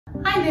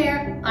Hi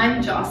there,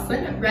 I'm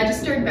Jocelyn,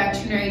 Registered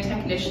Veterinary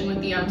Technician with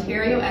the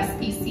Ontario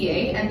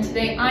SPCA, and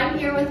today I'm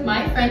here with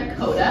my friend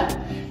Coda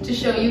to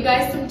show you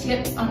guys some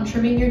tips on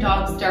trimming your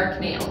dog's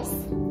dark nails.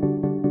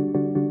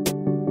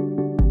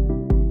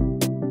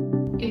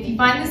 If you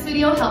find this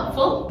video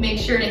helpful, make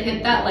sure to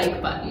hit that like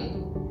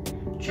button.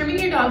 Trimming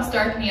your dog's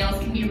dark nails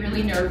can be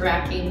really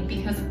nerve-wracking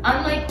because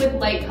unlike with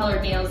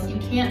light-colored nails, you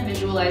can't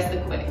visualize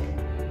the quick.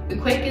 The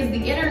quick is the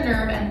inner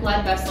nerve and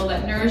blood vessel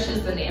that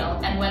nourishes the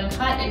nail, and when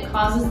cut, it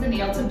causes the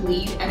nail to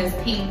bleed and is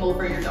painful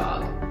for your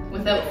dog.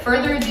 Without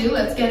further ado,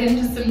 let's get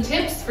into some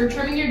tips for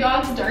trimming your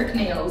dog's dark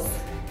nails.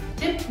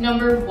 Tip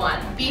number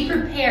 1, be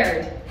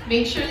prepared.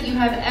 Make sure that you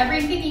have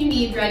everything you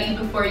need ready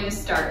before you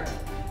start.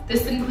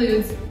 This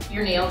includes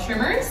your nail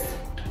trimmers,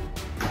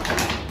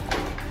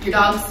 your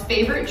dog's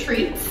favorite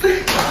treats,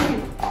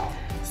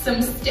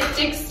 some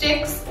stick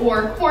sticks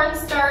or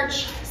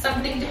cornstarch,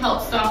 something to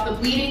help stop the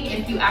bleeding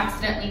if you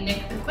accidentally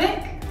nick the quick,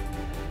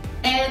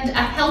 and a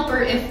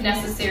helper if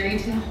necessary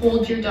to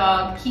hold your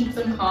dog, keep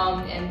them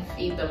calm, and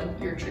feed them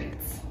your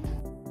treats.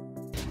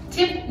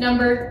 Tip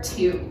number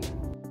 2,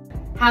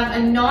 have a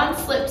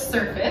non-slip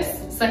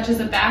surface, such as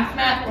a bath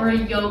mat or a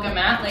yoga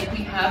mat like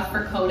we have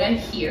for Coda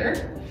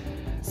here,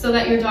 so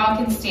that your dog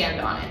can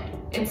stand on it.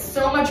 It's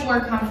so much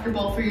more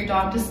comfortable for your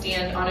dog to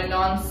stand on a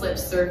non-slip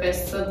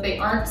surface so that they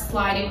aren't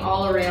sliding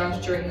all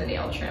around during the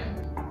nail trim.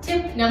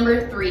 Tip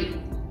number 3,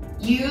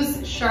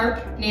 use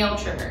sharp nail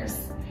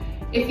trimmers.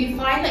 If you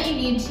find that you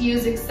need to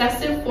use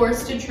excessive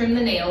force to trim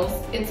the nails,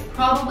 it's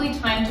probably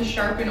time to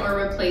sharpen or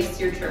replace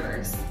your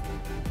trimmers.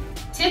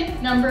 Tip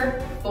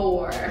number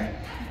 4,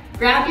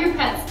 grab your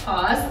pet's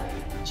paws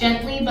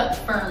gently but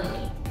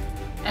firmly.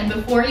 And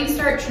before you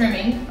start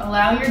trimming,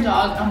 allow your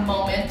dog a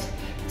moment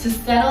to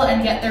settle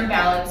and get their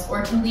balance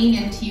or to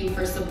lean into you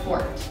for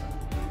support.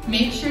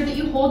 Make sure that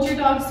you hold your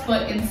dog's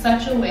foot in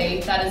such a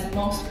way that is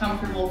most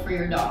comfortable for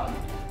your dog.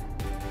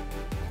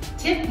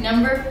 Tip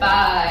number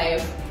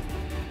 5.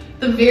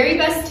 The very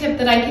best tip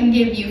that I can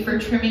give you for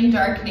trimming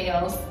dark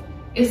nails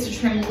is to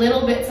trim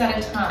little bits at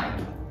a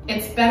time.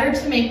 It's better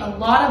to make a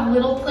lot of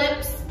little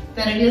clips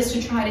than it is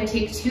to try to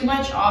take too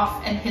much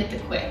off and hit the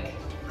quick.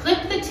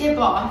 Clip the tip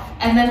off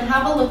and then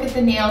have a look at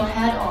the nail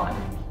head on.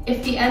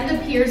 If the end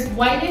appears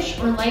whitish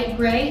or light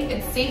gray,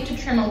 it's safe to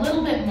trim a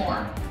little bit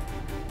more.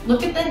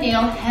 Look at the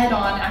nail head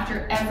on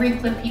after every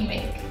clip you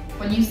make.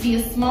 When you see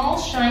a small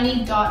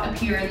shiny dot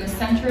appear in the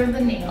center of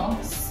the nail,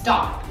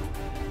 stop.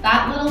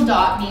 That little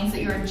dot means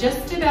that you're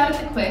just about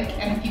at the quick,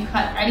 and if you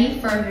cut any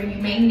further, you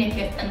may nick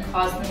it and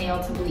cause the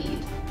nail to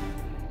bleed.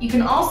 You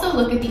can also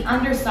look at the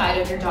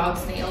underside of your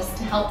dog's nails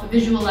to help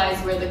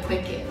visualize where the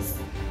quick is.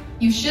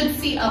 You should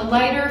see a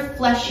lighter,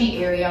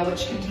 fleshy area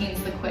which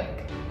contains the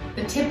quick.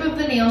 The tip of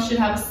the nail should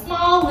have a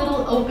small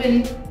little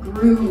open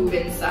groove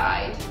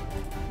inside.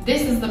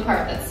 This is the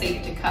part that's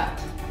safe to cut.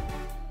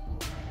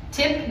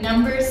 Tip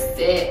number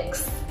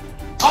 6.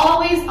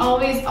 Always,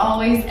 always,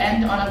 always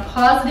end on a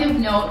positive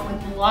note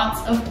with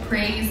lots of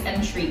praise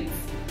and treats.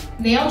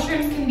 Nail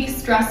trims can be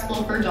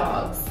stressful for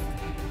dogs,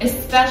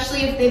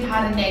 especially if they've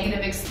had a negative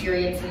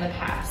experience in the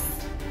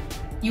past.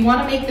 You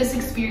want to make this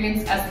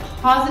experience as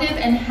positive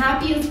and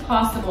happy as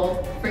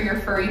possible for your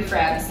furry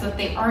friends so that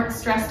they aren't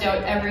stressed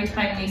out every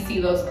time they see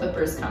those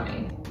clippers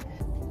coming.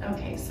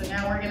 Okay, so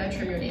now we're gonna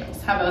trim your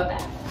nails. How about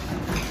that?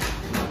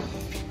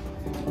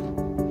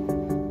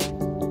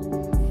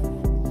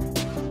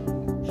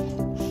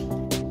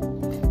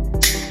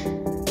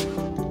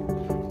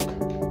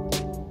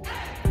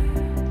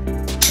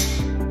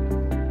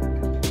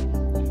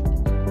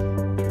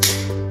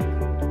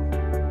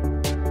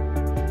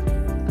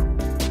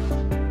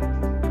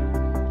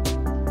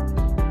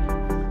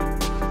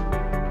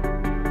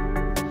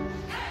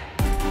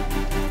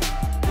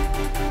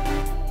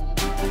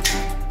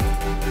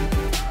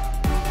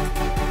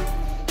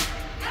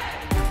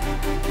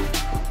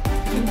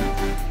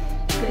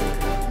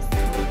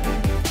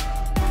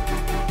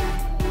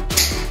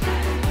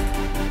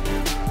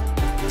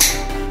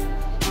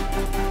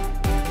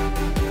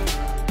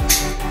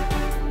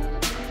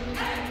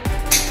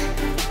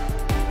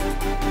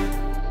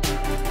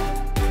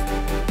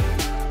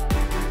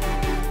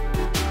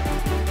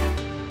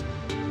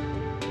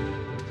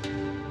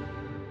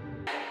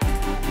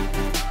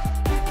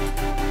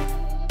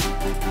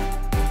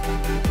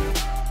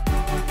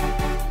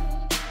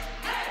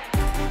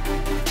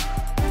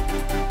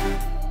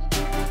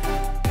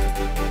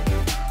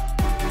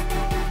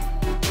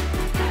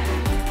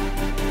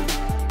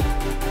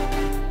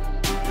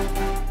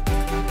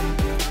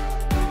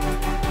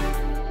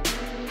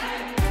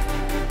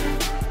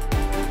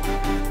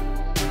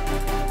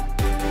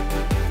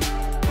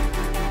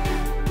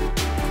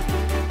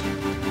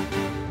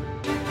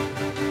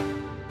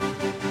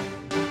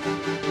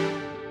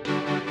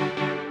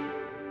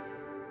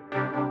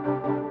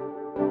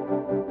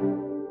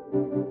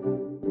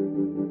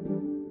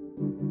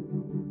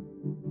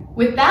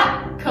 With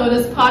that,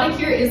 Coda's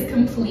podicure is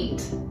complete.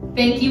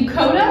 Thank you,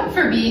 Coda,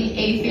 for being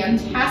a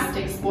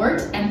fantastic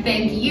sport, and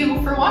thank you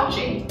for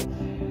watching.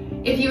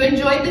 If you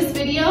enjoyed this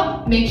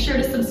video, make sure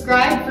to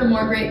subscribe for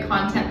more great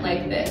content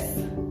like this.